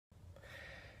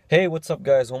Hey, what's up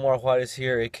guys? Omar Juarez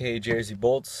here, aka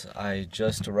JrzBolTz. I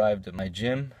just arrived at my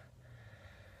gym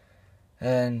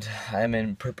and I'm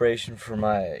in preparation for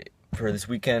this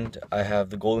weekend. I have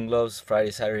the Golden Gloves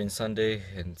Friday, Saturday, and Sunday,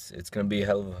 and it's gonna be a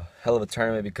hell of a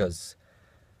tournament because,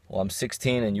 well, I'm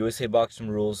 16 and USA Boxing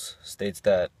rules states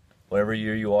that whatever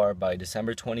year you are, by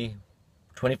December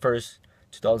 21st,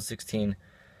 2016,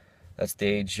 that's the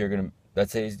age you're gonna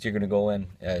go in.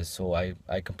 So I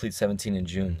complete 17 in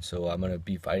June, so I'm gonna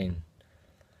be fighting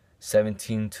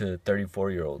 17 to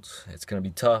 34-year-olds. It's gonna be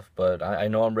tough, but I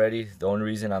know I'm ready. The only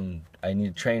reason I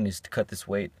need to train is to cut this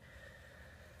weight.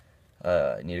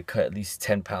 I need to cut at least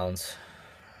 10 pounds.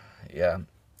 Yeah,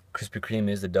 Krispy Kreme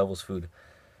is the devil's food.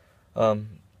 Well,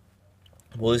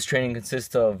 this training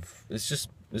consists of,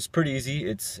 it's pretty easy.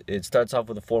 It starts off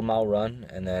with a 4-mile run,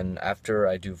 and then after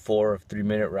I do 4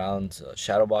 3-minute rounds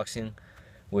shadow boxing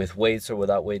with weights or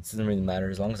without weights, doesn't really matter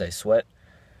as long as I sweat.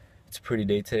 It's a pretty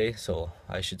day today, so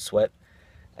I should sweat.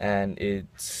 And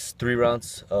it's 3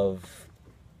 rounds of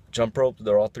jump rope.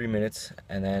 They're all 3 minutes,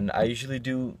 and then I usually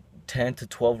do 10 to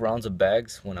 12 rounds of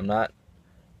bags when I'm not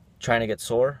trying to get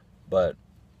sore, but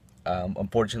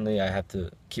unfortunately I have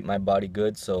to keep my body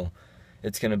good, so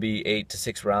it's gonna be 8 to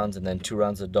 6 rounds, and then 2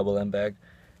 rounds of double M bag,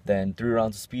 then 3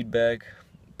 rounds of speed bag,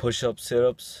 push-ups,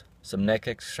 sit-ups, some neck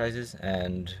exercises,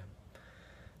 and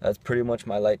that's pretty much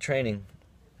my light training.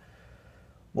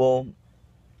 Well,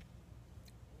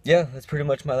 yeah, that's pretty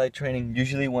much my light training.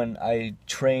 Usually when I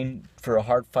train for a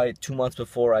hard fight 2 months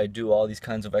before I do all these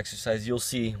kinds of exercises, you'll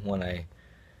see when I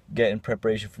get in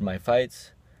preparation for my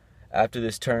fights. After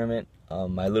this tournament,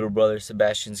 my little brother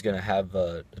Sebastian's gonna have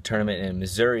a tournament in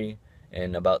Missouri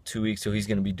in about 2 weeks, so he's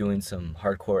gonna be doing some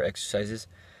hardcore exercises,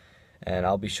 and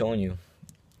I'll be showing you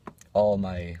all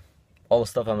the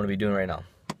stuff I'm gonna be doing right now.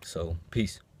 So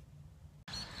peace.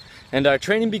 And our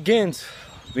training begins.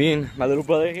 Me and my little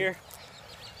brother here,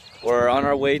 we're on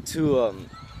our way to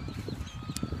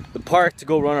the park to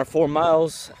go run our 4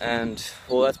 miles, and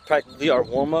well, that's practically our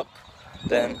warm-up.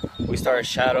 Then we start a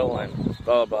shadow and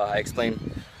blah blah blah. I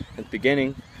explained at the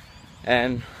beginning,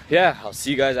 and yeah, I'll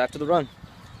see you guys after the run.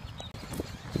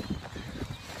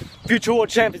 Future world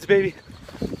champions, baby.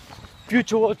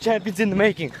 Future world champions in the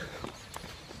making.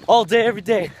 All day, every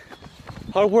day.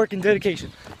 Hard work and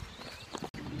dedication.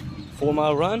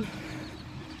 4-mile run,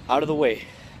 out of the way.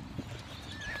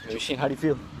 Hey, Machine, how do you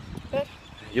feel? Good.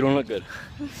 You don't look good.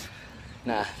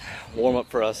 Nah, warm up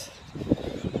for us.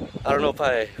 I don't know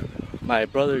if my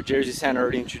brother Jersey San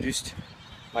already introduced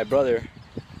my brother,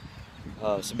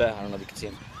 Sebastian, I don't know if you can see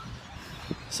him.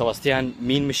 Sebastian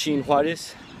Mean Machine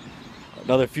Juarez,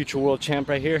 another future world champ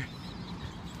right here.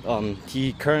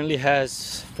 He currently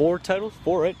has 4 titles,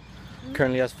 4, right?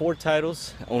 Currently has 4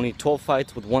 titles, only 12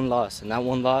 fights with 1 loss, and that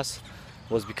 1 loss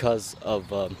was because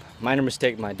of a minor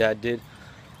mistake my dad did.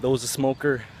 There was a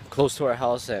smoker close to our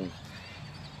house, and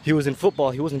he was in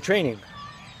football, he wasn't training.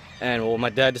 And well, my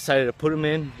dad decided to put him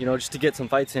in, you know, just to get some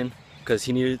fights in, because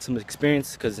he needed some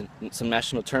experience, because some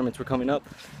national tournaments were coming up.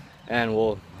 And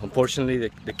well, unfortunately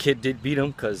the kid did beat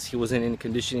him, because he wasn't in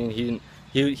conditioning. He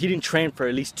didn't train for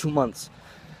at least 2 months,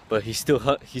 but he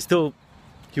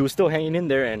was still hanging in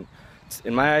there. And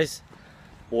in my eyes,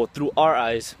 well, through our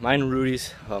eyes, mine and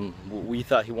Rudy's, we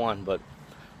thought he won, but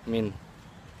I mean,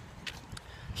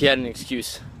 he had an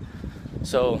excuse.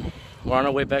 So we're on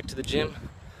our way back to the gym,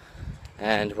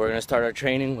 and we're gonna start our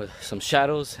training with some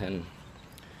shadows, and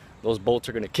those bolts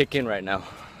are gonna kick in right now.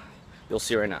 You'll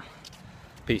see right now.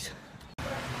 Peace.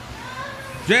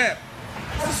 Jab,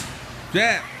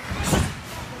 jab,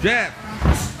 jab,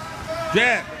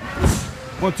 jab.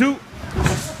 1, 2,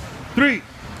 3,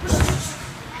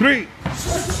 3,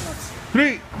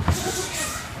 3.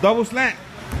 Double slant.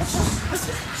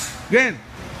 Again.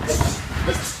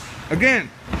 Again.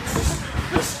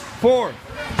 4.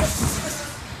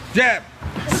 Jab,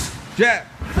 jab,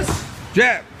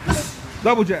 jab.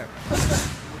 Double jab.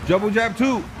 Double jab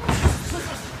 2.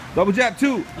 Double jab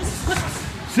 2.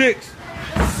 6.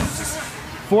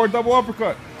 4 double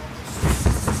uppercut.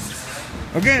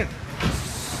 Again.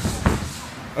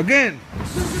 Again.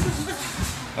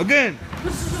 Again.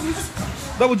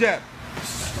 Double jab.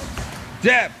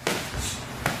 Jab.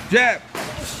 Jab.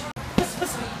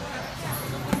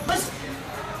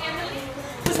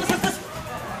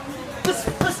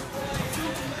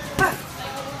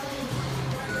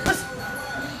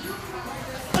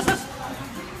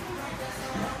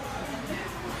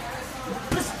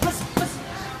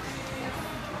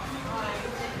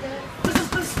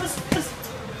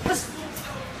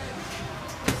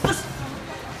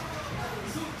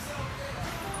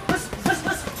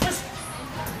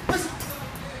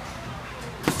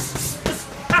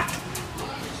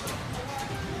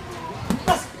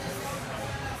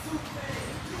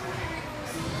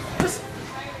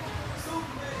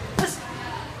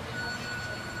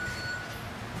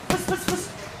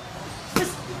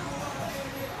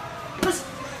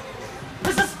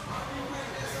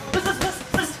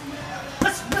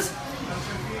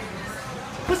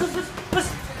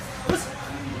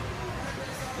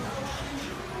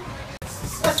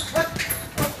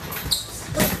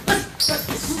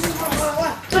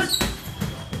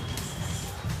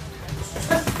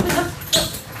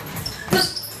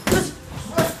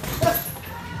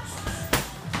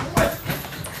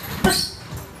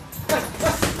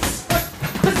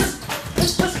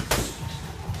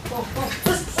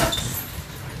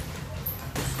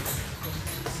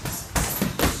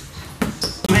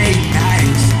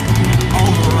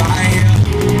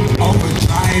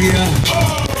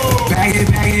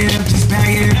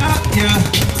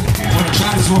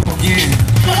 again.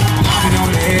 I've been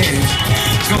on the edge,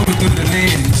 going through the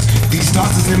lens. These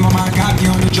thoughts is in my mind, got me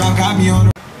on the drop, got me on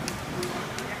the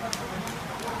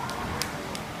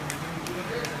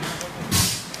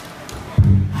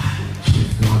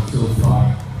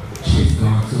Shit's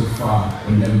gone too far,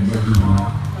 and never break you on.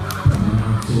 Coming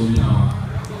on too long.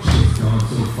 Shit's gone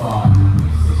too far.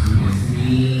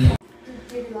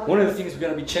 One of the things we're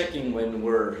gonna be checking when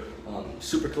we're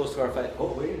super close to our fight.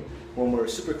 Oh wait, when we're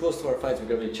super close to our fights, we're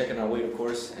gonna be checking our weight, of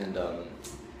course, and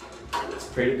let's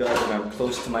pray to God that I'm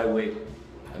close to my weight.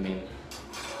 I mean,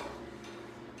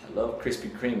 I love Krispy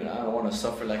Kreme, and I don't want to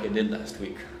suffer like I did last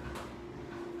week.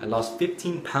 I lost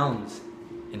 15 pounds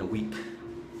in a week.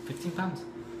 15 pounds.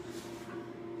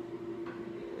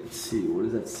 Let's see, what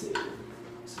does that say?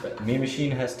 So Mean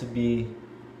Machine has to be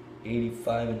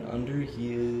 85 and under.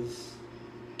 He is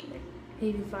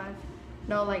 85.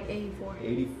 No, like 84.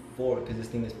 84, because this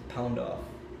thing is pound off.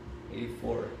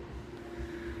 84.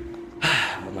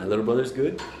 Well, my little brother's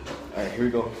good. Alright, here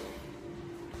we go.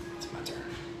 It's my turn.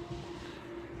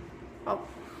 Oh.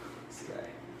 This guy.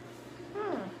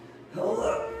 Hold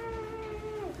up.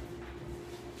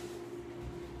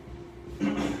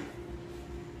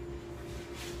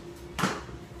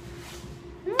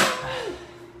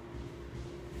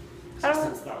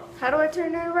 How do I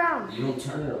turn it around? You don't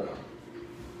turn it around.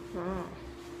 Oh.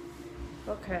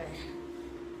 Okay.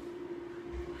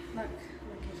 Look at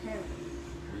him.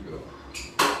 Here we go.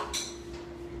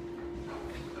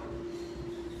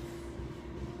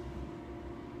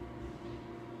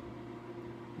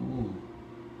 Ooh.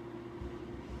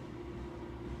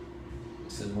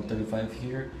 It says 135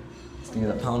 here. This thing is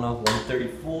a pound off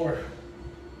 134.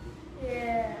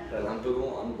 Yeah.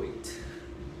 Relámpago on weight.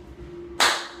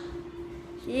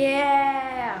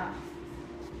 Yeah.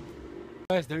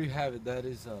 Guys, there you have it. That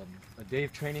is a day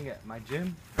of training at my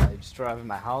gym. I just arrived at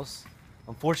my house.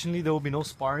 Unfortunately, there will be no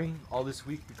sparring all this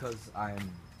week because I'm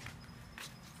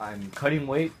cutting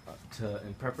weight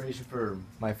in preparation for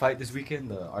my fight this weekend,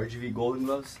 the RGV Golden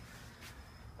Gloves.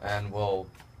 And well,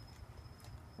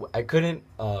 I couldn't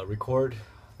record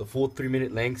the full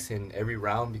 3-minute lengths in every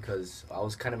round because I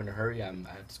was kind of in a hurry. I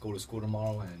had to go to school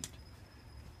tomorrow and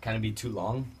kind of be too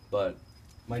long. But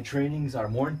my trainings are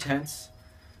more intense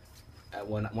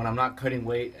when I'm not cutting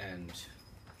weight, and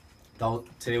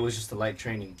today was just a light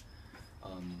training.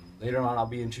 Later on, I'll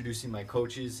be introducing my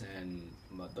coaches and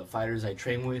the fighters I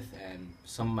train with and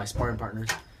some of my sparring partners.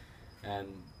 And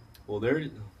well, there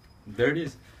it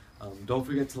is. Don't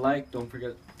forget to like, don't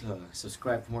forget to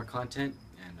subscribe for more content,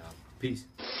 and peace.